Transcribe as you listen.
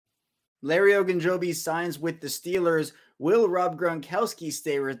Larry Ogunjobi signs with the Steelers. Will Rob Gronkowski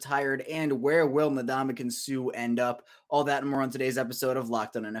stay retired? And where will Ndamukong Suh end up? All that and more on today's episode of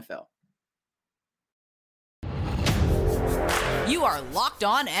Locked on NFL. You are Locked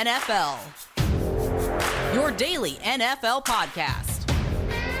on NFL, your daily NFL podcast.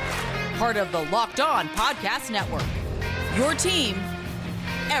 Part of the Locked on Podcast Network, your team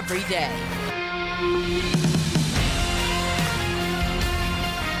every day.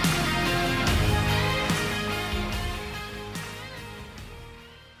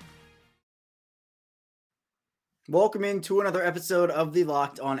 Welcome into another episode of the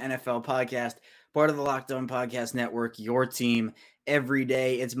Locked on NFL podcast, part of the Locked on Podcast Network, your team every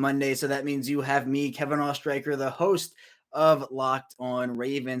day. It's Monday, so that means you have me, Kevin Ostreicher, the host of Locked on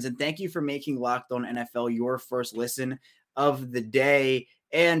Ravens. And thank you for making Locked on NFL your first listen of the day.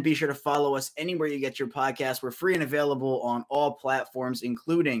 And be sure to follow us anywhere you get your podcast. We're free and available on all platforms,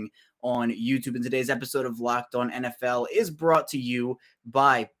 including on YouTube. And today's episode of Locked on NFL is brought to you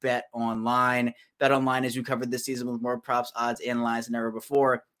by Bet Online. Bet Online, as we covered this season with more props, odds, and lines than ever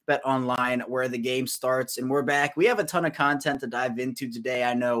before. Bet Online, where the game starts. And we're back. We have a ton of content to dive into today.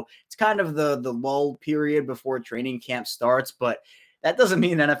 I know it's kind of the lull period before training camp starts, but that doesn't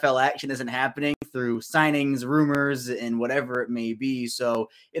mean NFL action isn't happening through signings, rumors, and whatever it may be. So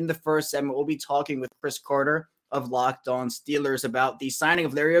in the first segment, we'll be talking with Chris Carter of Locked on Steelers about the signing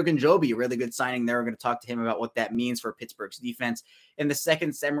of Larry Ogunjobi. Really good signing there. We're going to talk to him about what that means for Pittsburgh's defense. In the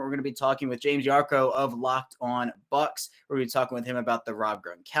second segment, we're going to be talking with James Yarko of Locked on Bucks. We're going to be talking with him about the Rob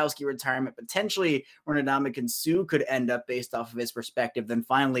Gronkowski retirement, potentially where Ndamukong Suh could end up based off of his perspective. Then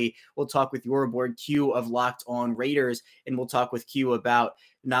finally, we'll talk with your board Q of Locked on Raiders, and we'll talk with Q about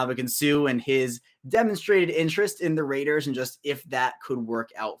Ndamukong Suh and his demonstrated interest in the Raiders and just if that could work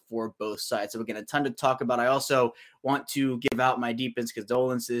out for both sides. So we're getting a ton to talk about. I also want to give out my deepest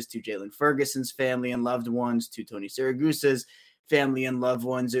condolences to Jalen Ferguson's family and loved ones, to Tony Siragusa's family and loved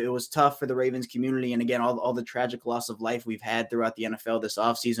ones. It was tough for the Ravens community. And again, all the tragic loss of life we've had throughout the NFL this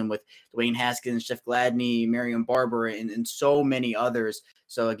offseason with Dwayne Haskins, Jeff Gladney, Marion Barber, and so many others.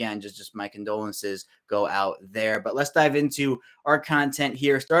 So again, just my condolences go out there. But let's dive into our content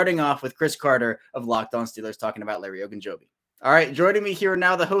here, starting off with Chris Carter of Locked on Steelers talking about Larry Ogunjobi. All right, joining me here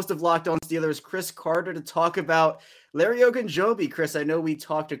now, the host of Locked on Steelers, Chris Carter, to talk about Larry Ogunjobi. Chris, I know we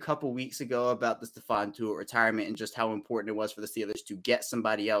talked a couple weeks ago about the Stephon Tuitt retirement and just how important it was for the Steelers to get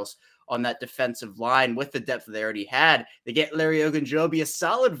somebody else on that defensive line with the depth they already had. They get Larry Ogunjobi, a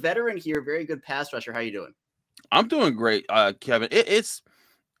solid veteran here, very good pass rusher. How you doing? I'm doing great, Kevin.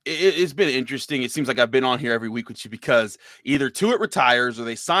 It's been interesting. It seems like I've been on here every week with you because either Tuitt retires or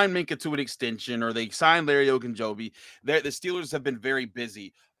they sign Minkah to an extension or they sign Larry Ogunjobi. The Steelers have been very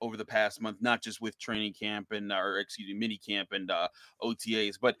busy over the past month, not just with training camp mini camp and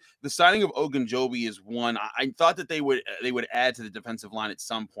OTAs, but the signing of Ogunjobi is one. I thought that they would add to the defensive line at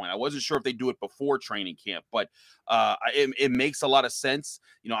some point. I wasn't sure if they do it before training camp, but it makes a lot of sense.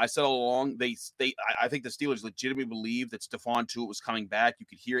 You know, I said all along, I think the Steelers legitimately believe that Stephon Tuitt was coming back. You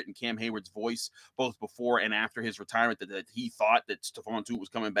could hear it in Cam Hayward's voice, both before and after his retirement, that he thought that Stephon Tuitt was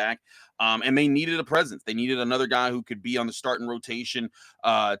coming back. And they needed a presence. They needed another guy who could be on the starting rotation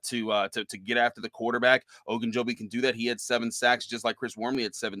to get after the quarterback. Ogunjobi can do that. He had 7 sacks, just like Chris Wormley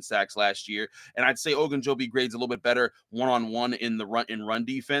had 7 sacks last year. And I'd say Ogunjobi grades a little bit better one-on-one in the run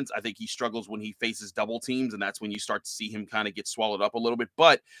defense. I think he struggles when he faces double teams, and that's when you start to see him kind of get swallowed up a little bit.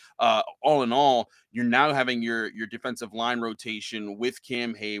 But all in all, you're now having your defensive line rotation with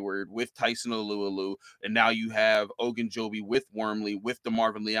Cam Hayward, with Tyson Alualu, and now you have Ogunjobi with Wormley, with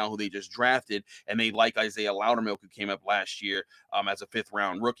DeMarvin Leal, who they just drafted, and they like Isaiah Loudermilk, who came up last year as a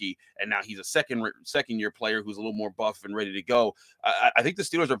 5th-round rookie, and now he's a second-year player who's a little more buff and ready to go. I think the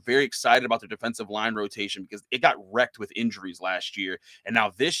Steelers are very excited about their defensive line rotation because it got wrecked with injuries last year, and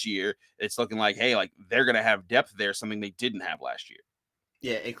now this year it's looking like, hey, like they're going to have depth there, something they didn't have last year.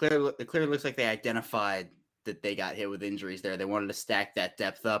 Yeah, it clearly looks like they identified that they got hit with injuries there. They wanted to stack that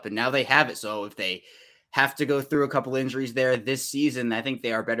depth up, and now they have it. So if they have to go through a couple injuries there this season, I think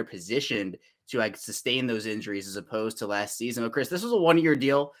they are better positioned to sustain those injuries as opposed to last season. But Chris, this was a 1-year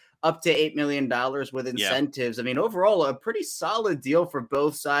deal, up to $8 million with incentives. Yeah. I mean, overall, a pretty solid deal for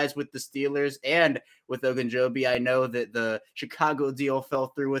both sides with the Steelers and with Ogunjobi. I know that the Chicago deal fell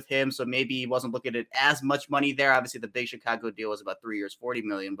through with him, so maybe he wasn't looking at as much money there. Obviously, the big Chicago deal was about 3 years, $40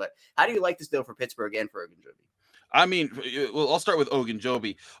 million. But how do you like this deal for Pittsburgh and for Ogunjobi? I mean, well, I'll start with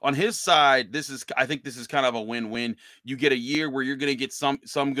Ogunjobi. On his side, I think this is kind of a win-win. You get a year where you're going to get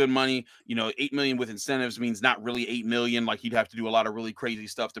some good money. You know, $8 million with incentives means not really $8 million. Like, he'd have to do a lot of really crazy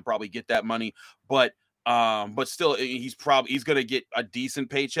stuff to probably get that money. But But still, he's going to get a decent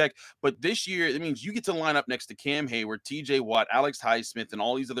paycheck. But this year, it means you get to line up next to Cam Hayward, TJ Watt, Alex Highsmith, and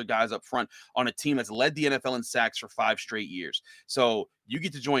all these other guys up front on a team that's led the NFL in sacks for 5 straight years. So you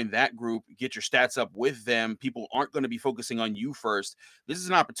get to join that group, get your stats up with them. People aren't going to be focusing on you first. This is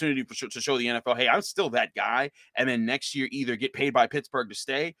an opportunity to show the NFL, hey, I'm still that guy. And then next year, either get paid by Pittsburgh to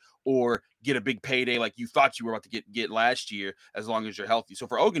stay or get a big payday like you thought you were about to get last year, as long as you're healthy. So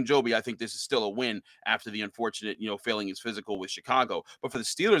for Ogunjobi, I think this is still a win after the unfortunate, failing his physical with Chicago. But for the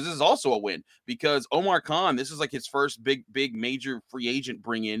Steelers, this is also a win because Omar Khan, this is like his first big major free agent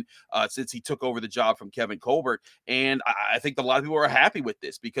bring in since he took over the job from Kevin Colbert. And I think a lot of people are happy with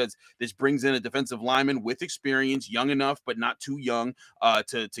this because this brings in a defensive lineman with experience, young enough, but not too young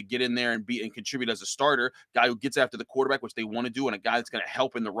to get in there and contribute as a starter, guy who gets after the quarterback, which they want to do, and a guy that's going to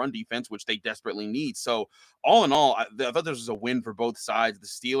help in the run defense, which they desperately need. So all in all, I thought this was a win for both sides. The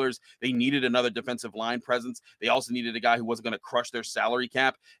Steelers, they needed another defensive line presence. They also needed a guy who wasn't going to crush their salary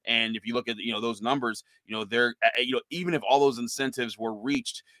cap. And if you look at those numbers, they're even if all those incentives were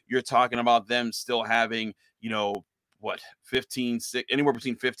reached, you're talking about them still having 15, anywhere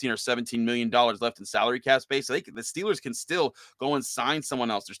between 15 or 17 million dollars left in salary cap space. So the Steelers can still go and sign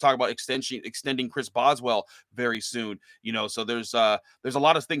someone else. There's talk about extending Chris Boswell very soon. So there's a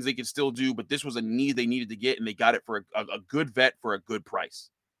lot of things they can still do, but this was a need they needed to get, and they got it for a good vet for a good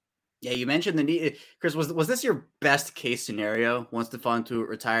price. Yeah, you mentioned the need. Chris, was this your best case scenario? Once Stephon Tuitt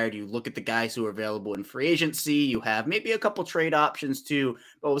retired, you look at the guys who are available in free agency. You have maybe a couple trade options too.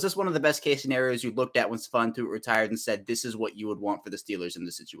 But was this one of the best case scenarios you looked at when Stephon Tuitt retired and said, this is what you would want for the Steelers in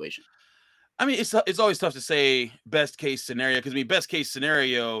this situation? I mean, it's always tough to say best case scenario because best case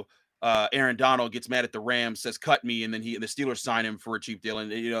scenario, Aaron Donald gets mad at the Rams, says cut me, and then the Steelers sign him for a cheap deal,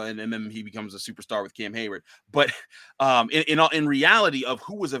 and and then he becomes a superstar with Cam Hayward. But in reality of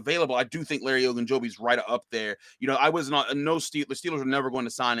who was available, I do think Larry Ogunjobi's right up there. I was not the Steelers were never going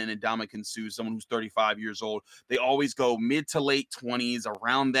to sign an Ndamukong Suh, someone who's 35 years old. They always go mid to late 20s,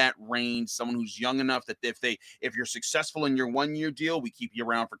 around that range, someone who's young enough that if you're successful in your 1-year deal, we keep you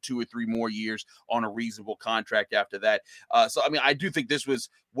around for 2 or 3 more years on a reasonable contract after that. So I do think this was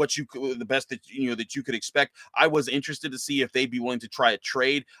the best that you could expect. I was interested to see if they'd be willing to try a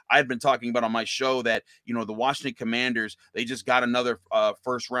trade. I had been talking about on my show that the Washington Commanders, they just got another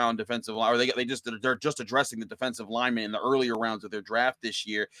first round defensive line, or they're just addressing the defensive lineman in the earlier rounds of their draft this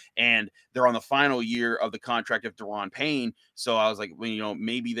year, and they're on the final year of the contract of Daron Payne. So I was like,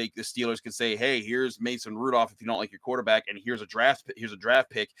 maybe the Steelers could say, hey, here's Mason Rudolph if you don't like your quarterback, and here's a draft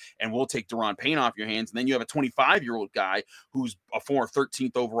pick, and we'll take Daron Payne off your hands, and then you have a 25-year-old guy who's a former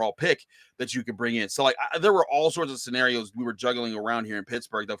 13th overall pick that you could bring in. So there were all sorts of scenarios we were juggling around here in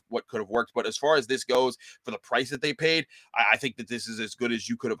Pittsburgh of what could have worked. But as far as this goes, for the price that they paid, I think that this is as good as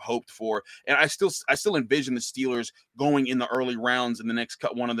you could have hoped for. And I still envision the Steelers going in the early rounds in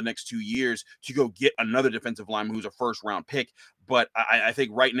one of the next 2 years to go get another defensive lineman who's a first round pick. But I think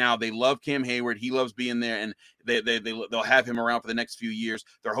right now they love Cam Hayward. He loves being there, and they'll have him around for the next few years.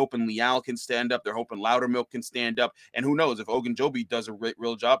 They're hoping Leal can stand up. They're hoping Loudermilk can stand up. And who knows, if Ogunjobi does a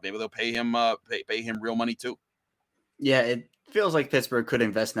real job, maybe they'll pay him real money too. Yeah, it feels like Pittsburgh could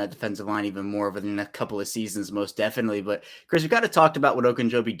invest in that defensive line even more over the next couple of seasons, most definitely. But Chris, we've got to talk about what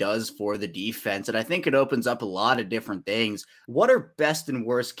Ogunjobi does for the defense, and I think it opens up a lot of different things. What are best and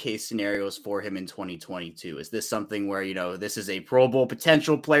worst case scenarios for him in 2022? Is this something where, this is a Pro Bowl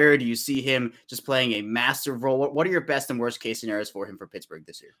potential player? Do you see him just playing a massive role? What are your best and worst case scenarios for him for Pittsburgh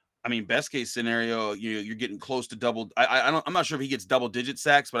this year? Best case scenario, you're getting close to double. I'm not sure if he gets double-digit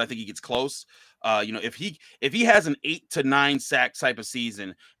sacks, but I think he gets close. If he has an 8 to 9 sack type of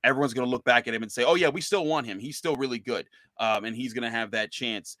season, everyone's going to look back at him and say, "Oh yeah, we still want him. He's still really good." And he's going to have that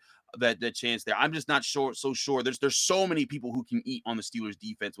chance. That chance there. I'm just not so sure. There's so many people who can eat on the Steelers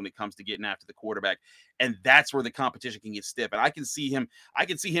defense when it comes to getting after the quarterback, and that's where the competition can get stiff. And I can see him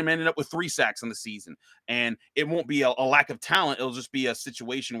ending up with 3 sacks on the season, and it won't be a lack of talent. It'll just be a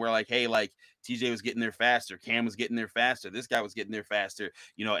situation where TJ was getting there faster, Cam was getting there faster, this guy was getting there faster,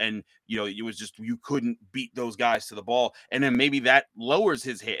 and it was just you couldn't beat those guys to the ball, and then maybe that lowers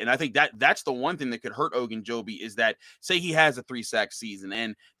his hit. And I think that's the one thing that could hurt Ogunjobi is that say he has a 3-sack season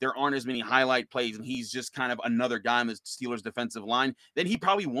and there aren't as many highlight plays, and he's just kind of another guy in the Steelers defensive line, then he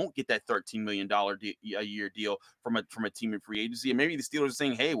probably won't get that $13 million a year deal from a team in free agency. And maybe the Steelers are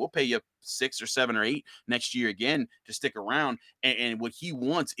saying, hey, we'll pay you 6 or 7 or 8 next year again to stick around. And what he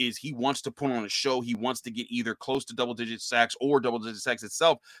wants is he wants to put on a show. He wants to get either close to double-digit sacks or double-digit sacks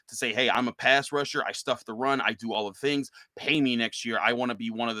itself to say, hey, I'm a pass rusher. I stuff the run. I do all the things. Pay me next year. I want to be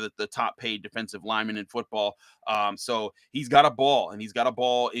one of the top paid defensive linemen in football. So he's got a ball, and he's got a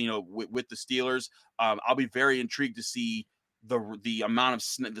ball, with the Steelers. I'll be very intrigued to see the amount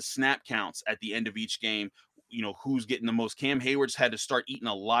of the snap counts at the end of each game. Who's getting the most. Cam Hayward's had to start eating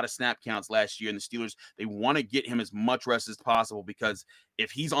a lot of snap counts last year, and the Steelers, they want to get him as much rest as possible, because if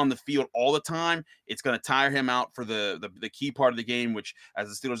he's on the field all the time, it's going to tire him out for the key part of the game, which, as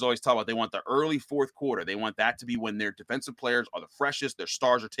the Steelers always talk about, they want the early fourth quarter. They want that to be when their defensive players are the freshest, their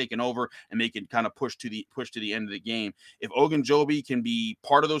stars are taking over, and they can kind of push to the end of the game. If Ogunjobi can be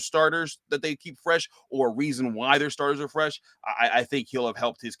part of those starters that they keep fresh, or a reason why their starters are fresh, I think he'll have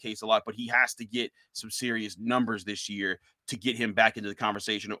helped his case a lot. But he has to get some serious numbers this year to get him back into the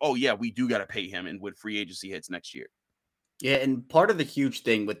conversation of, oh yeah, we do got to pay him, and when free agency hits next year. Yeah, and part of the huge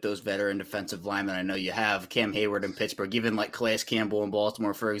thing with those veteran defensive linemen, I know you have Cam Hayward in Pittsburgh, even like Calais Campbell in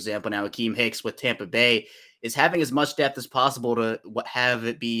Baltimore, for example, now Akeem Hicks with Tampa Bay, is having as much depth as possible to have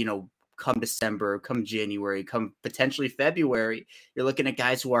it be, come December, come January, come potentially February. You're looking at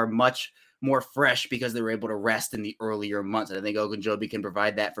guys who are much more fresh because they were able to rest in the earlier months. And I think Ogunjobi can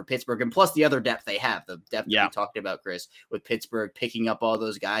provide that for Pittsburgh. And plus the other depth they have, the depth that we talked about, Chris, with Pittsburgh picking up all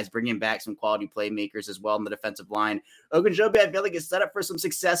those guys, bringing back some quality playmakers as well in the defensive line. Ogunjobi, I feel like, is set up for some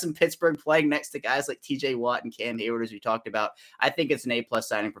success in Pittsburgh, playing next to guys like TJ Watt and Cam Hayward, as we talked about. I think it's an A+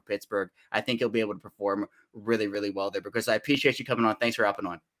 signing for Pittsburgh. I think he'll be able to perform really, really well there, because I appreciate you coming on. Thanks for hopping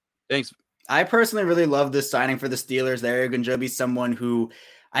on. Thanks. I personally really love this signing for the Steelers. There, Ogunjobi, someone who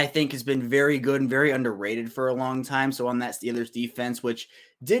I think has been very good and very underrated for a long time. So on that Steelers defense, which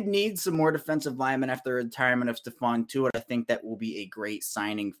did need some more defensive linemen after the retirement of Stephon Tuitt, I think that will be a great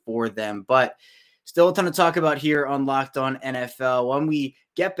signing for them. But still a ton to talk about here on Locked On NFL. When we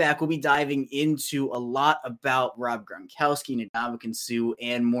get back, we'll be diving into a lot about Rob Gronkowski, Ndamukong Suh,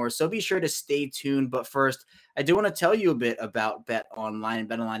 and more. So be sure to stay tuned. But first, I do want to tell you a bit about BetOnline.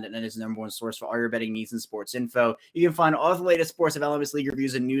 BetOnline.net is the number one source for all your betting needs and sports info. You can find all the latest sports developments, league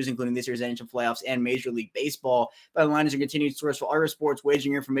reviews, and news, including this year's NHL playoffs and Major League Baseball. BetOnline is your continued source for all your sports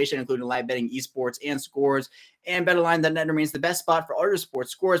wagering information, including live betting, esports, and scores. And BetOnline.net remains the best spot for all your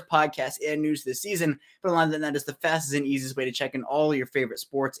sports scores, podcasts, and news this season. BetOnline.net is the fastest and easiest way to check in all your favorite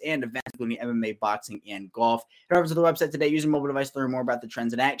sports and events, including MMA, boxing, and golf. Head over to the website today. Use your mobile device to learn more about the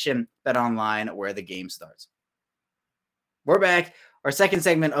trends in action. BetOnline, where the game starts. We're back. Our second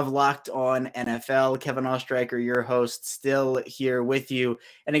segment of Locked On NFL. Kevin Oestreicher, your host, still here with you.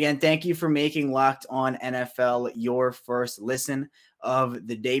 And again, thank you for making Locked On NFL your first listen of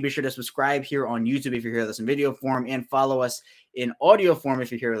the day. Be sure to subscribe here on YouTube if you're here with us in video form, and follow us in audio form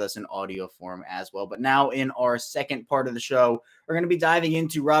if you're here with us in audio form as well. But now in our second part of the show, we're going to be diving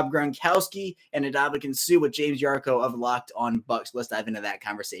into Rob Gronkowski and Ndamukong Suh with James Yarko of Locked On Bucks. Let's dive into that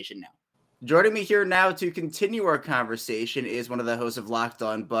conversation now. Joining me here now to continue our conversation is one of the hosts of Locked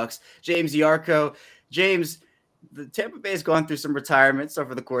On Bucks, James Yarko. James, the Tampa Bay has gone through some retirements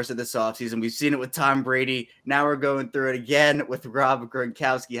over the course of this offseason. We've seen it with Tom Brady. Now we're going through it again with Rob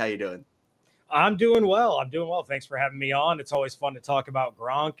Gronkowski. How you doing? I'm doing well. Thanks for having me on. It's always fun to talk about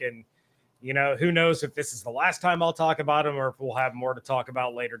Gronk. And, who knows if this is the last time I'll talk about him or if we'll have more to talk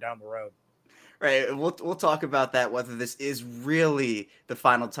about later down the road. Right. We'll talk about that, whether this is really the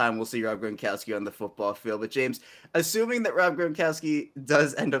final time we'll see Rob Gronkowski on the football field. But James, assuming that Rob Gronkowski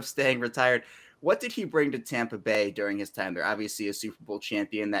does end up staying retired, what did he bring to Tampa Bay during his time there? Obviously a Super Bowl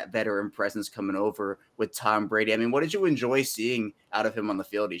champion, that veteran presence coming over with Tom Brady. I mean, what did you enjoy seeing out of him on the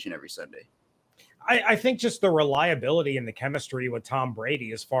field each and every Sunday? I think just the reliability and the chemistry with Tom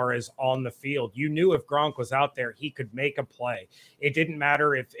Brady as far as on the field. You knew if Gronk was out there, he could make a play. It didn't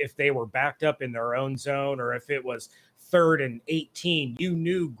matter if they were backed up in their own zone or if it was 3rd and 18. You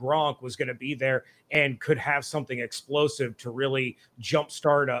knew Gronk was going to be there and could have something explosive to really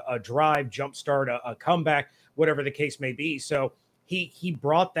jumpstart a drive, jumpstart a comeback, whatever the case may be. So he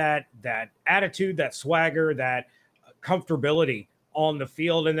brought that attitude, that swagger, that comfortability on the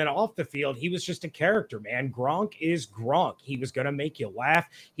field. And then off the field, he was just a character, man. Gronk is Gronk. He was going to make you laugh.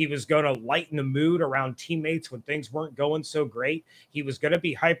 He was going to lighten the mood around teammates when things weren't going so great. He was going to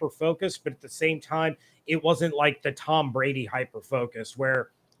be hyper-focused, but at the same time, it wasn't like the Tom Brady hyper-focused where,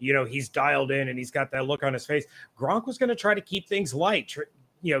 he's dialed in and he's got that look on his face. Gronk was going to try to keep things light,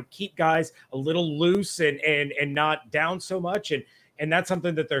 keep guys a little loose and not down so much. And that's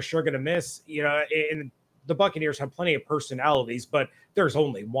something that they're sure going to miss, and the Buccaneers have plenty of personalities, but there's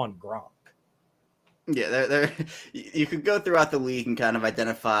only one Gronk. Yeah, you could go throughout the league and kind of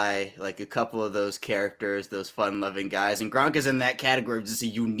identify like a couple of those characters, those fun-loving guys. And Gronk is in that category of just a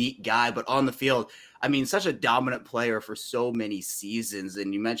unique guy, but on the field, I mean, such a dominant player for so many seasons.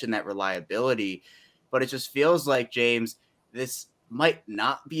 And you mentioned that reliability, but it just feels like, James, this might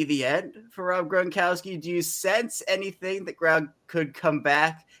not be the end for Rob Gronkowski. Do you sense anything that Gronk could come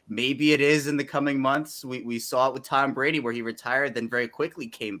back? Maybe it is in the coming months. We saw it with Tom Brady where he retired, then very quickly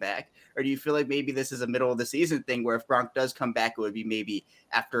came back. Or do you feel like maybe this is a middle of the season thing where if Gronk does come back, it would be maybe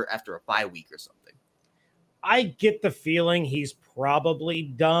after a bye week or something? I get the feeling he's probably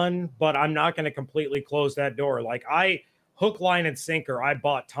done, but I'm not going to completely close that door. Like hook, line, and sinker, I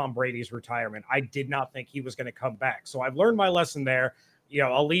bought Tom Brady's retirement. I did not think he was going to come back. So I've learned my lesson there.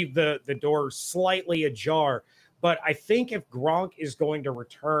 I'll leave the door slightly ajar. But I think if Gronk is going to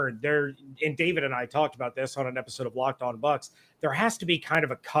return there, and David and I talked about this on an episode of Locked On Bucks, there has to be kind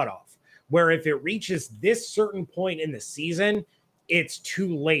of a cutoff where if it reaches this certain point in the season, it's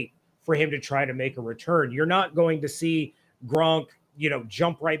too late for him to try to make a return. You're not going to see Gronk,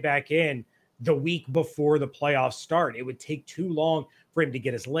 jump right back in the week before the playoffs start. It would take too long for him to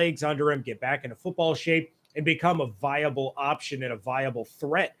get his legs under him, get back into football shape, and become a viable option and a viable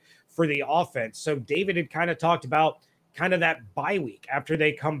threat for the offense. So David had kind of talked about kind of that bye week after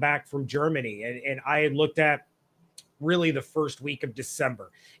they come back from Germany. And I had looked at really the first week of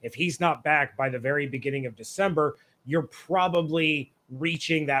December. If he's not back by the very beginning of December, you're probably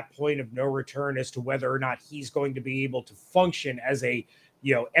reaching that point of no return as to whether or not he's going to be able to function as a,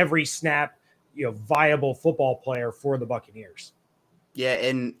 every snap, viable football player for the Buccaneers. Yeah,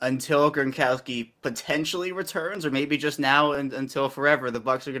 and until Gronkowski potentially returns, or maybe just now and until forever, the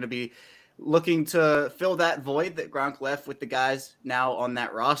Bucs are going to be looking to fill that void that Gronk left with the guys now on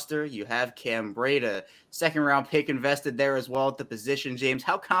that roster. You have Cam Breda, second-round pick invested there as well at the position. James,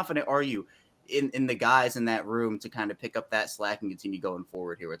 how confident are you in the guys in that room to kind of pick up that slack and continue going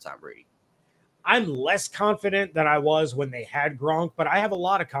forward here with Tom Brady? I'm less confident than I was when they had Gronk, but I have a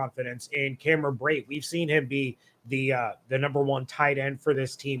lot of confidence in Cameron Brate. We've seen him be the number one tight end for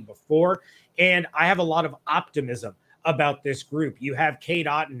this team before, and I have a lot of optimism about this group. You have Cade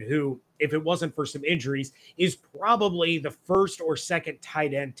Otton, who, if it wasn't for some injuries, is probably the first or second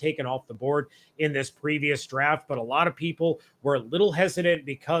tight end taken off the board in this previous draft, but a lot of people were a little hesitant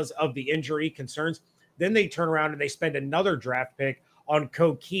because of the injury concerns. Then they turn around and they spend another draft pick on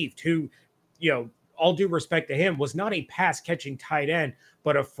Ko Kieft, who, all due respect to him, was not a pass-catching tight end,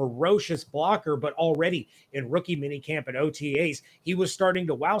 but a ferocious blocker. But already in rookie minicamp and OTAs, he was starting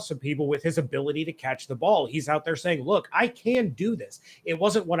to wow some people with his ability to catch the ball. He's out there saying, look, I can do this. It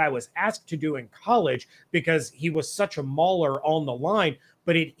wasn't what I was asked to do in college because he was such a mauler on the line,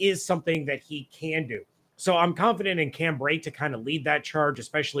 but it is something that he can do. So I'm confident in Cam Brate to kind of lead that charge,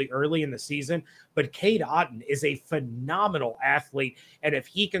 especially early in the season. But Cade Otton is a phenomenal athlete. And if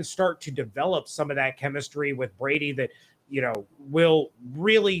he can start to develop some of that chemistry with Brady that, will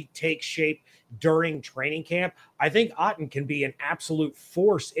really take shape during training camp, I think Otton can be an absolute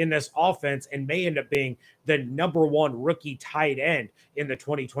force in this offense and may end up being the number one rookie tight end in the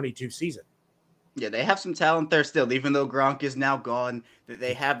 2022 season. Yeah, they have some talent there still, even though Gronk is now gone, that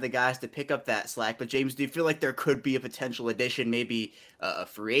they have the guys to pick up that slack. But James, do you feel like there could be a potential addition, maybe a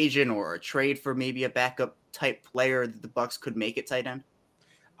free agent or a trade for maybe a backup type player that the Bucs could make at tight end?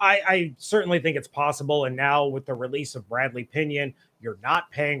 I certainly think it's possible. And now with the release of Bradley Pinion, you're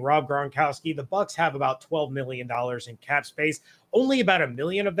not paying Rob Gronkowski. The Bucs have about $12 million in cap space. Only about $1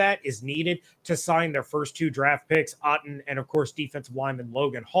 million of that is needed to sign their first two draft picks, Otton and, of course, defensive lineman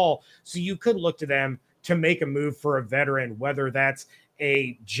Logan Hall. So you could look to them to make a move for a veteran, whether that's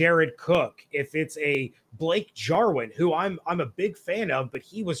a Jared Cook, if it's a Blake Jarwin, who I'm a big fan of, but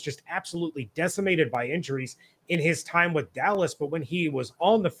he was just absolutely decimated by injuries in his time with Dallas. But when he was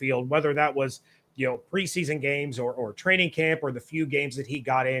on the field, whether that was preseason games or training camp or the few games that he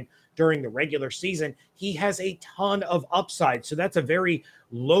got in during the regular season, he has a ton of upside. So that's a very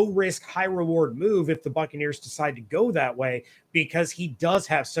low risk, high reward move if the Buccaneers decide to go that way, because he does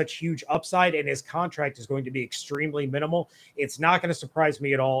have such huge upside and his contract is going to be extremely minimal. It's not going to surprise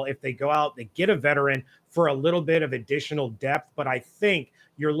me at all if they go out, they get a veteran for a little bit of additional depth. But I think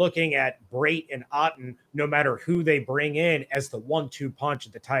you're looking at Brate and Otton, no matter who they bring in, as the 1-2 punch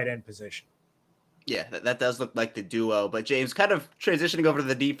at the tight end position. Yeah, that does look like the duo. But James, kind of transitioning over to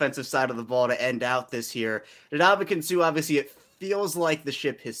the defensive side of the ball to end out this year, Ndamukong Suh, obviously it feels like the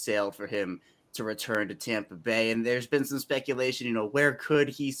ship has sailed for him to return to Tampa Bay. And there's been some speculation, where could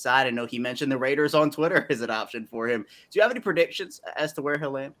he sign? I know he mentioned the Raiders on Twitter as an option for him. Do you have any predictions as to where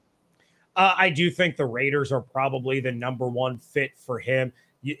he'll land? I do think the Raiders are probably the number one fit for him.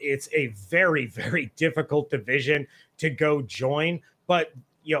 It's a very, very difficult division to go join. But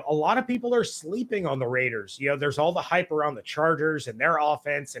a lot of people are sleeping on the Raiders. There's all the hype around the Chargers and their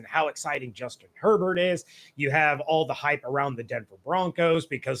offense and how exciting Justin Herbert is. You have all the hype around the Denver Broncos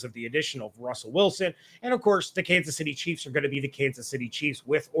because of the addition of Russell Wilson. And of course, the Kansas City Chiefs are going to be the Kansas City Chiefs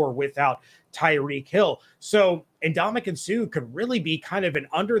with or without Tyreek Hill. So Ndamukong Suh could really be kind of an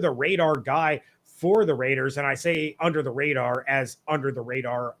under the radar guy for the Raiders. And I say under the radar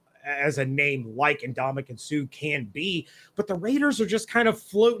as a name like Ndamukong Suh can be, but the Raiders are just kind of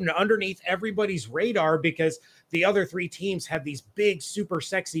floating underneath everybody's radar because the other three teams have these big, super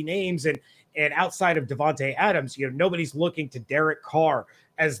sexy names, and outside of Devontae Adams, nobody's looking to Derek Carr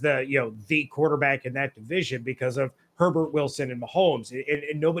as the quarterback in that division because of Herbert, Wilson, and Mahomes,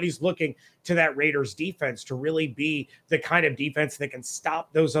 and nobody's looking to that Raiders defense to really be the kind of defense that can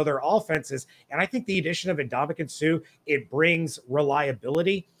stop those other offenses. And I think the addition of Ndamukong Suh, it brings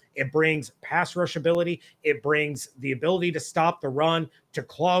reliability. It brings pass rush ability. It brings the ability to stop the run, to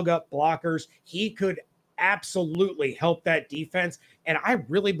clog up blockers. He could absolutely help that defense. And I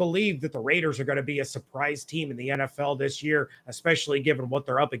really believe that the Raiders are going to be a surprise team in the NFL this year, especially given what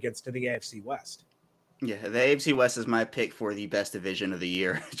they're up against in the AFC West. Yeah, the AFC West is my pick for the best division of the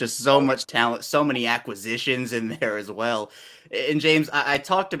year. Just so much talent, so many acquisitions in there as well. And James, I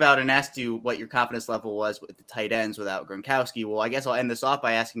talked about and asked you what your confidence level was with the tight ends without Gronkowski. Well, I guess I'll end this off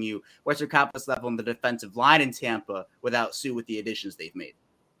by asking you, what's your confidence level in the defensive line in Tampa without Suh with the additions they've made?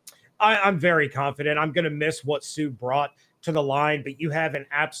 I'm very confident. I'm going to miss what Suh brought to the line, but you have an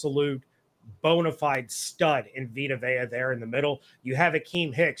absolute bona fide stud in Vita Vea there in the middle. You have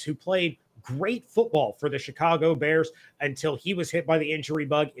Akeem Hicks, who played great football for the Chicago Bears until he was hit by the injury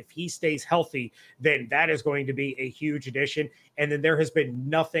bug. If he stays healthy, then that is going to be a huge addition. And then there has been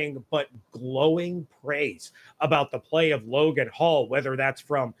nothing but glowing praise about the play of Logan Hall, whether that's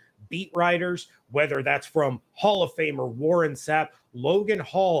from beat writers, whether that's from Hall of Famer Warren Sapp. Logan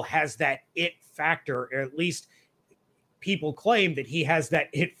Hall has that it factor, or at least people claim that he has that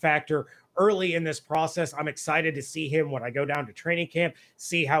it factor early in this process. I'm excited to see him when I go down to training camp,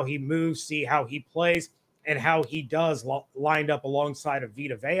 see how he moves, see how he plays, and how he does lined up alongside of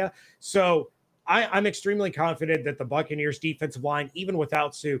Vita Vea. So I'm extremely confident that the Buccaneers defensive line, even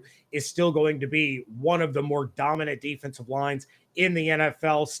without Suh, is still going to be one of the more dominant defensive lines in the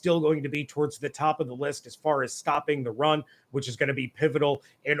NFL, still going to be towards the top of the list as far as stopping the run, which is going to be pivotal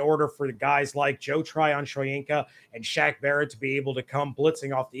in order for the guys like Joe Tryon-Shoyinka and Shaq Barrett to be able to come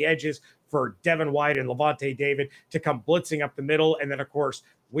blitzing off the edges, for Devin White and Levante David to come blitzing up the middle. And then, of course,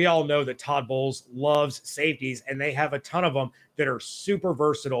 we all know that Todd Bowles loves safeties, and they have a ton of them that are super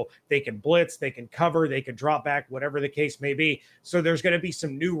versatile. They can blitz, they can cover, they can drop back, whatever the case may be. So there's going to be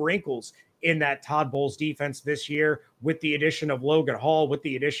some new wrinkles in that Todd Bowles defense this year with the addition of Logan Hall, with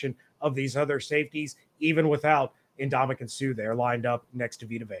the addition of these other safeties, even without Ndamukong Suh there lined up next to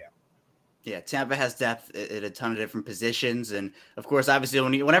Vita Vea. Yeah, Tampa has depth at a ton of different positions. And, of course, obviously,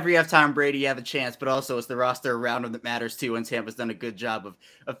 whenever you have Tom Brady, you have a chance. But also, it's the roster around him that matters, too. And Tampa's done a good job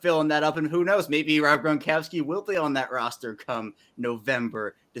of filling that up. And who knows, maybe Rob Gronkowski will be on that roster come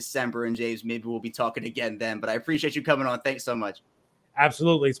November, December. And, James, maybe we'll be talking again then. But I appreciate you coming on. Thanks so much.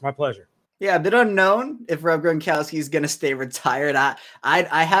 Absolutely. It's my pleasure. Yeah, a bit unknown if Rob Gronkowski is going to stay retired.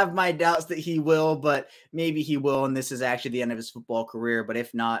 I have my doubts that he will, but maybe he will. And this is actually the end of his football career. But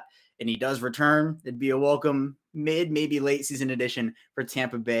if not, and he does return, it'd be a welcome maybe late season addition for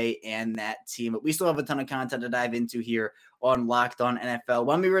Tampa Bay and that team. But we still have a ton of content to dive into here on Locked On NFL.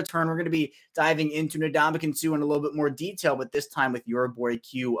 When we return, we're going to be diving into Ndamukong Suh in a little bit more detail, but this time with your boy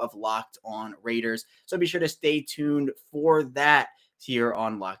Q of Locked On Raiders. So be sure to stay tuned for that here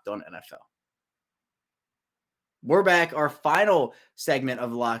on Locked On NFL. We're back. Our final segment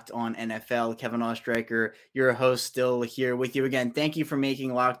of Locked On NFL. Kevin Oestreicher, your host, still here with you again. Thank you for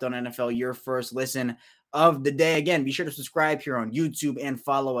making Locked On NFL your first listen of the day. Again, be sure to subscribe here on YouTube and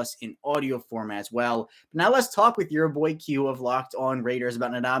follow us in audio format as well. Now let's talk with your boy Q of Locked On Raiders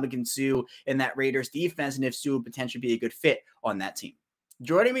about Ndamukong Suh and that Raiders defense, and if Suh would potentially be a good fit on that team.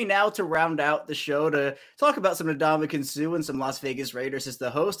 Joining me now to round out the show to talk about some Ndamukong Suh and some Las Vegas Raiders is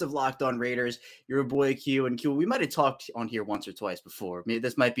the host of Locked On Raiders, your boy Q. And Q, we might have talked on here once or twice before. Maybe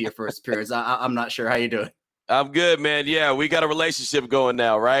this might be your first appearance. I'm not sure. How you doing? I'm good, man. Yeah, we got a relationship going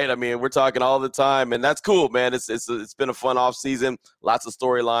now, right? I mean, we're talking all the time, and that's cool, man. It's been a fun off season, lots of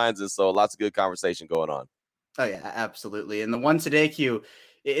storylines, and so lots of good conversation going on. Oh yeah, absolutely. And the one today, Q,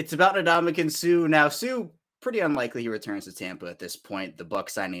 it's about Ndamukong Suh. Now, Suh, pretty unlikely he returns to Tampa at this point. The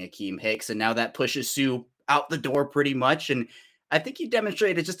Bucs signing Akeem Hicks, and now that pushes Suh out the door pretty much. And I think he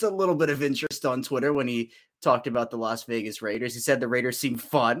demonstrated just a little bit of interest on Twitter when he talked about the Las Vegas Raiders. He said the Raiders seem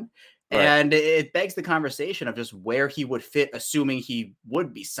fun. Right. And it begs the conversation of just where he would fit, assuming he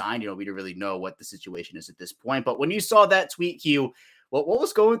would be signed. We don't really know what the situation is at this point. But when you saw that tweet, Q, what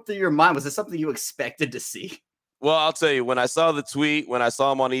was going through your mind? Was this something you expected to see? Well, I'll tell you, when I saw the tweet, when I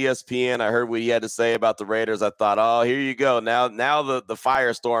saw him on ESPN, I heard what he had to say about the Raiders. I thought, oh, here you go. Now the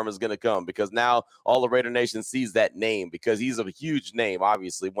firestorm is going to come, because now all the Raider Nation sees that name, because he's a huge name,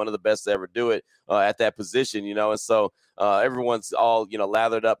 obviously, one of the best to ever do it at that position, And so everyone's all,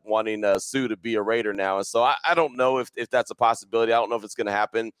 lathered up wanting Sue to be a Raider now. And so I don't know if that's a possibility. I don't know if it's going to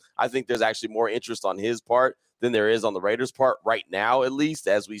happen. I think there's actually more interest on his part than there is on the Raiders' part right now, at least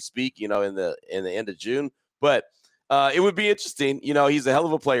as we speak, in the end of June. But it would be interesting. He's a hell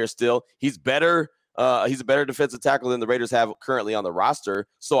of a player still. He's better. He's a better defensive tackle than the Raiders have currently on the roster.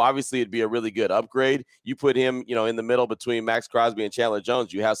 So obviously it'd be a really good upgrade. You put him, in the middle between Max Crosby and Chandler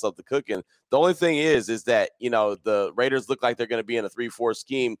Jones, you have something cooking. The only thing is that, the Raiders look like they're going to be in a 3-4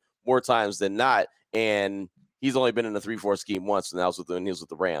 scheme more times than not. And he's only been in a 3-4 scheme once, and that was when he was with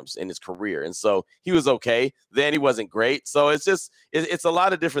the Rams in his career. And so he was okay. Then he wasn't great. So it's a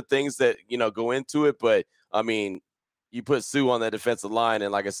lot of different things that, go into it. But I mean, you put Sue on that defensive line,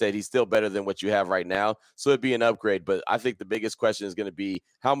 and like I said, he's still better than what you have right now. So it'd be an upgrade. But I think the biggest question is going to be,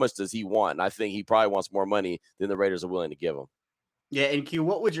 how much does he want? And I think he probably wants more money than the Raiders are willing to give him. Yeah, and Q,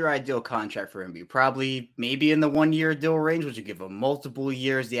 what would your ideal contract for him be? Probably maybe in the 1-year deal range. Would you give him multiple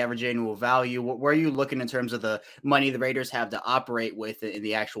years, the average annual value? Where are you looking in terms of the money the Raiders have to operate with and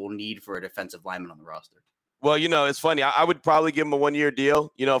the actual need for a defensive lineman on the roster? Well, it's funny. I would probably give him a 1-year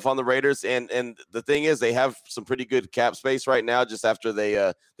deal, if I'm the Raiders. And the thing is, they have some pretty good cap space right now, just after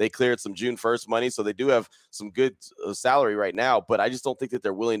they cleared some June 1st money. So they do have some good salary right now, but I just don't think that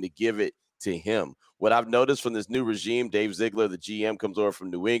they're willing to give it to him. What I've noticed from this new regime, Dave Ziegler, the GM, comes over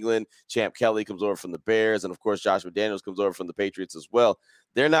from New England. Champ Kelly comes over from the Bears. And, of course, Josh McDaniels comes over from the Patriots as well.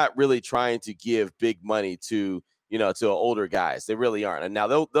 They're not really trying to give big money to older guys. They really aren't. And now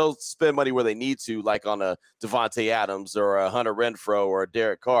they'll spend money where they need to, like on a Devontae Adams or a Hunter Renfrow or a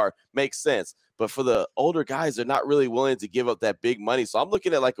Derek Carr. Makes sense. But for the older guys, they're not really willing to give up that big money. So I'm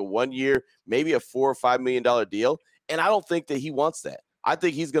looking at like a 1-year, maybe a $4 or $5 million deal. And I don't think that he wants that. I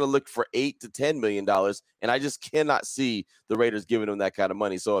think he's going to look for $8 to $10 million. And I just cannot see the Raiders giving him that kind of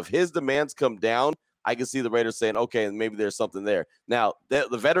money. So if his demands come down, I can see the Raiders saying, okay, maybe there's something there. Now, the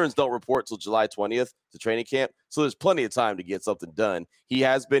veterans don't report till July 20th to training camp, so there's plenty of time to get something done. He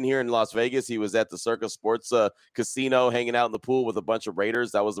has been here in Las Vegas. He was at the Circus Sports Casino hanging out in the pool with a bunch of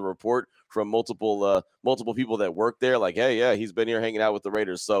Raiders. That was the report from multiple people that work there. Like, hey, yeah, he's been here hanging out with the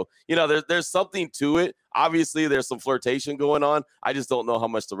Raiders. So, there's something to it. Obviously, there's some flirtation going on. I just don't know how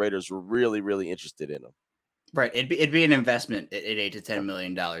much the Raiders were really, really interested in him. Right. It'd be an investment at $8 to $10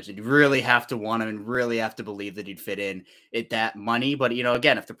 million. You'd really have to want him and really have to believe that he'd fit in at that money. But,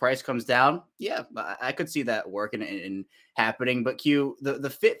 again, if the price comes down, yeah, I could see that working and happening. But Q, the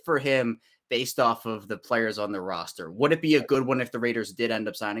fit for him based off of the players on the roster, would it be a good one if the Raiders did end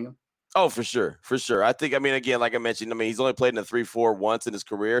up signing him? Oh, for sure. For sure. I think, again, like I mentioned, he's only played in a 3-4 once in his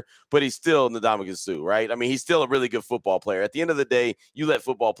career, but he's still Ndamukong Suh, right? He's still a really good football player. At the end of the day, you let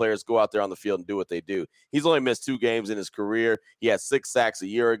football players go out there on the field and do what they do. He's only missed 2 games in his career. He had 6 sacks a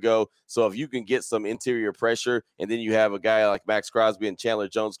year ago. So if you can get some interior pressure and then you have a guy like Max Crosby and Chandler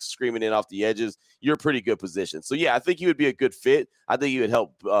Jones screaming in off the edges, you're a pretty good position. So, yeah, I think he would be a good fit. I think he would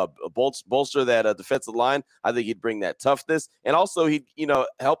help bolster that defensive line. I think he'd bring that toughness. And also he'd,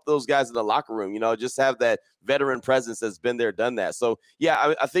 help those guys in the locker room, just have that veteran presence that's been there, done that. So,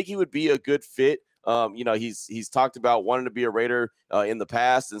 yeah, I think he would be a good fit. He's talked about wanting to be a Raider in the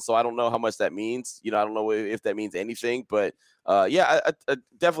past. And so I don't know how much that means. I don't know if that means anything. But, I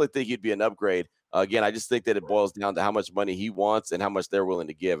definitely think he'd be an upgrade. Again, I just think that it boils down to how much money he wants and how much they're willing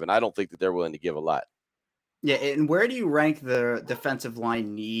to give. And I don't think that they're willing to give a lot. Yeah, and where do you rank the defensive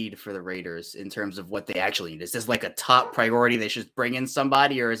line need for the Raiders in terms of what they actually need? Is this like a top priority? They should bring in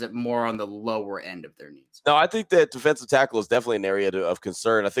somebody, or is it more on the lower end of their needs? No, I think that defensive tackle is definitely an area of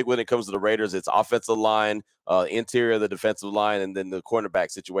concern. I think when it comes to the Raiders, it's offensive line, interior of the defensive line, and then the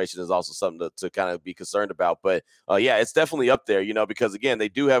cornerback situation is also something to kind of be concerned about. But, yeah, it's definitely up there, because, again, they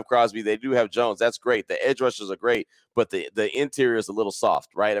do have Crosby. They do have Jones. That's great. The edge rushers are great, but the interior is a little soft,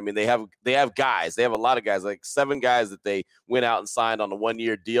 right? They have guys. They have a lot of guys, like 7 guys that they went out and signed on a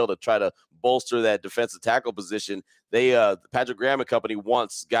 1-year deal to try to bolster that defensive tackle position. Patrick Graham and company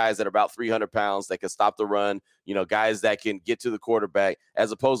wants guys that are about 300 pounds that can stop the run, guys that can get to the quarterback,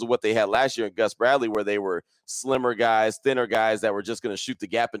 as opposed to what they had last year in Gus Bradley, where they were slimmer guys, thinner guys that were just going to shoot the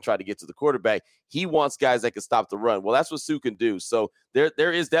gap and try to get to the quarterback. He wants guys that can stop the run. Well, that's what Sue can do. So there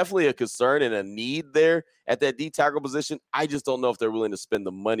is definitely a concern and a need there at that D tackle position. I just don't know if they're willing to spend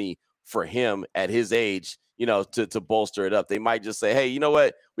the money for him at his age, to bolster it up. They might just say, hey, you know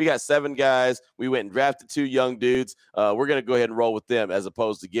what? We got 7 guys. We went and drafted 2 young dudes. We're going to go ahead and roll with them, as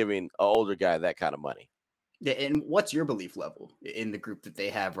opposed to giving an older guy that kind of money. Yeah, and what's your belief level in the group that they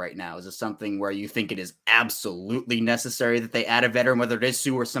have right now? Is it something where you think it is absolutely necessary that they add a veteran, whether it is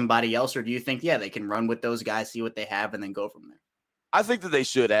Sue or somebody else, or do you think, they can run with those guys, see what they have, and then go from there? I think that they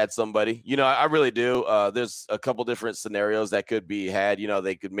should add somebody. I really do. There's a couple different scenarios that could be had.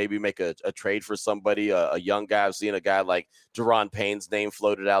 They could maybe make a trade for somebody, a young guy. I've seen a guy like Deron Payne's name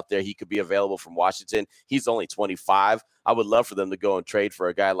floated out there. He could be available from Washington. He's only 25. I would love for them to go and trade for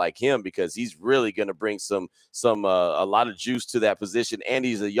a guy like him, because he's really going to bring a lot of juice to that position, and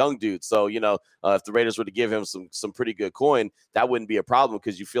he's a young dude. So if the Raiders were to give him some pretty good coin, that wouldn't be a problem,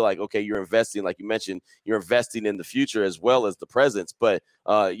 because you feel like, okay, you're investing, like you mentioned, you're investing in the future as well as the presence. But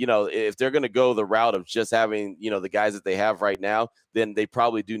if they're going to go the route of just having the guys that they have right now, then they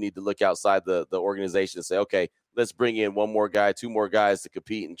probably do need to look outside the organization and say, okay, let's bring in 1 more guy, 2 more guys to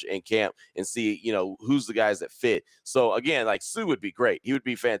compete in camp and see, who's the guys that fit. So again, like Sue would be great. He would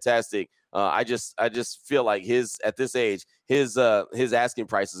be fantastic. I just feel like at this age, his asking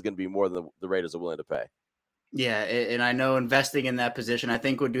price is going to be more than the Raiders are willing to pay. Yeah, and I know investing in that position, I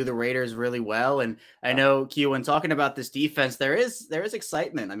think, would do the Raiders really well. And I know, Q, when talking about this defense, there is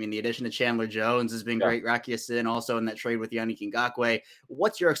excitement. I mean, the addition of Chandler Jones has been great. Rocky Sin also in that trade with Yannick Ngakoue.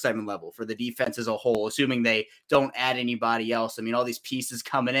 What's your excitement level for the defense as a whole, assuming they don't add anybody else? I mean, all these pieces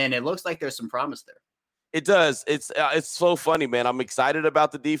coming in, it looks like there's some promise there. It does. It's so funny, man. I'm excited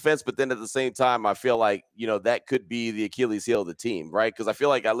about the defense, but then at the same time, I feel like, that could be the Achilles heel of the team, right? Because I feel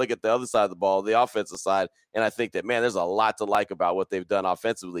like I look at the other side of the ball, the offensive side, and I think that, man, there's a lot to like about what they've done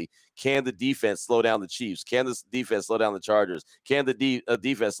offensively. Can the defense slow down the Chiefs? Can the defense slow down the Chargers? Can the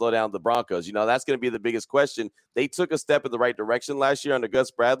defense slow down the Broncos? That's going to be the biggest question. They took a step in the right direction last year under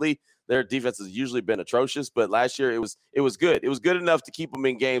Gus Bradley. Their defense has usually been atrocious, but last year it was good. It was good enough to keep them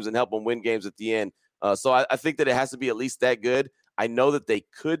in games and help them win games at the end. So I think that it has to be at least that good. I know that they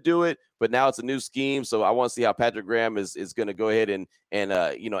could do it, but now it's a new scheme. So I want to see how Patrick Graham is going to go ahead and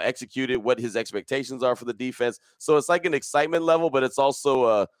execute it, what his expectations are for the defense. So it's like an excitement level, but it's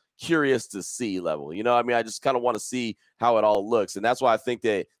also curious to see level. I just kind of want to see how it all looks. And that's why I think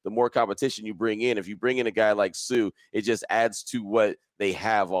that the more competition you bring in, if you bring in a guy like Sue, it just adds to what they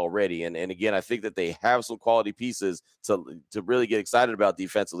have already. And again, I think that they have some quality pieces to really get excited about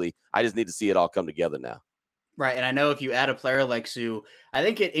defensively. I just need to see it all come together now. Right. And I know if you add a player like Sue, I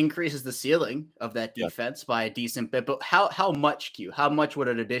think it increases the ceiling of that defense by a decent bit. But how much, Q? How much would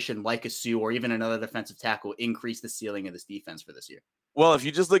an addition like a Sue or even another defensive tackle increase the ceiling of this defense for this year? Well, if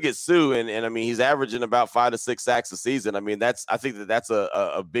you just look at Sue, and I mean, he's averaging about 5 to 6 sacks a season. I mean, I think that's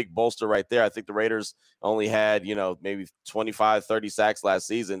a big bolster right there. I think the Raiders only had, maybe 25, 30 sacks last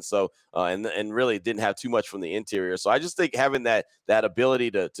season. So, and really didn't have too much from the interior. So I just think having that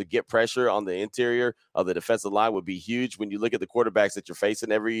ability to get pressure on the interior of the defensive line would be huge. When you look at the quarterbacks that you're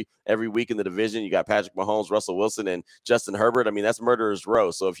facing every week in the division, you got Patrick Mahomes, Russell Wilson, and Justin Herbert. I mean, that's murderer's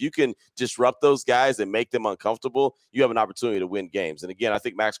row. So if you can disrupt those guys and make them uncomfortable, you have an opportunity to win games. And again, I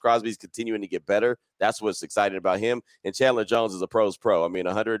think Max Crosby's continuing to get better. That's what's exciting about him. And Chandler Jones is a pro's pro. I mean,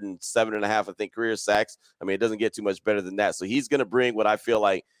 107.5, I think, career sacks. I mean, it doesn't get too much better than that. So he's going to bring what I feel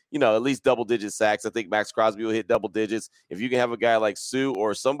like, at least double-digit sacks. I think Max Crosby will hit double digits. If you can have a guy like Sue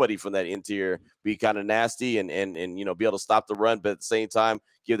or somebody from that interior be kind of nasty and be able to stop the run, but at the same time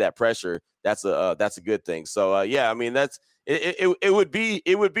give that pressure, that's a good thing. So I mean, it would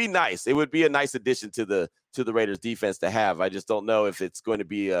be nice. It would be a nice addition to the Raiders defense to have. I just don't know if it's going to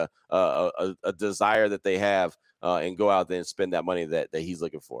be a desire that they have and go out there and spend that money that he's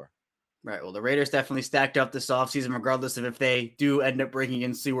looking for. Right. Well, the Raiders definitely stacked up this offseason, regardless of if they do end up bringing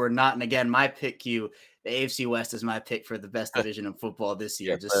in Sue or not. And again, my pick, Q, the AFC West is my pick for the best division of football this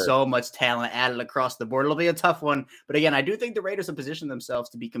year. Just so much talent added across the board. It'll be a tough one. But again, I do think the Raiders have positioned themselves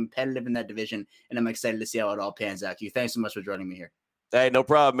to be competitive in that division. And I'm excited to see how it all pans out. Q, thanks so much for joining me here. Hey, no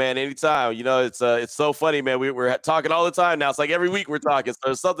problem, man. Anytime. It's so funny, man. We're talking all the time now. It's like every week we're talking. So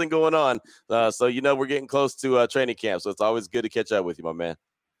there's something going on. So we're getting close to training camp. So it's always good to catch up with you, my man.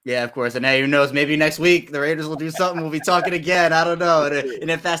 Yeah, of course. And hey, who knows? Maybe next week the Raiders will do something. We'll be talking again. I don't know.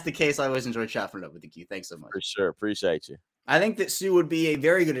 And if that's the case, I always enjoy chopping it up with you, Q. Thanks so much. For sure. Appreciate you. I think that Sue would be a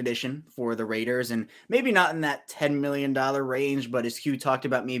very good addition for the Raiders, and maybe not in that $10 million range, but as Q talked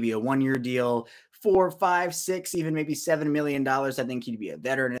about, maybe a 1-year deal, 4, 5, 6, even maybe $7 million. I think he'd be a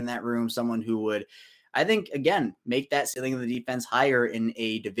veteran in that room, someone who would, I think, again, make that ceiling of the defense higher in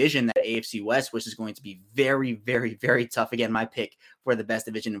a division, that AFC West, which is going to be very, very, very tough. Again, my pick for the best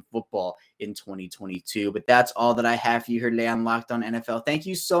division in football in 2022. But that's all that I have for you here today on Locked On NFL. Thank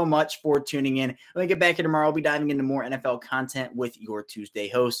you so much for tuning in. When we get back here tomorrow, I'll be diving into more NFL content with your Tuesday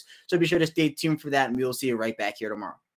host. So be sure to stay tuned for that, and we will see you right back here tomorrow.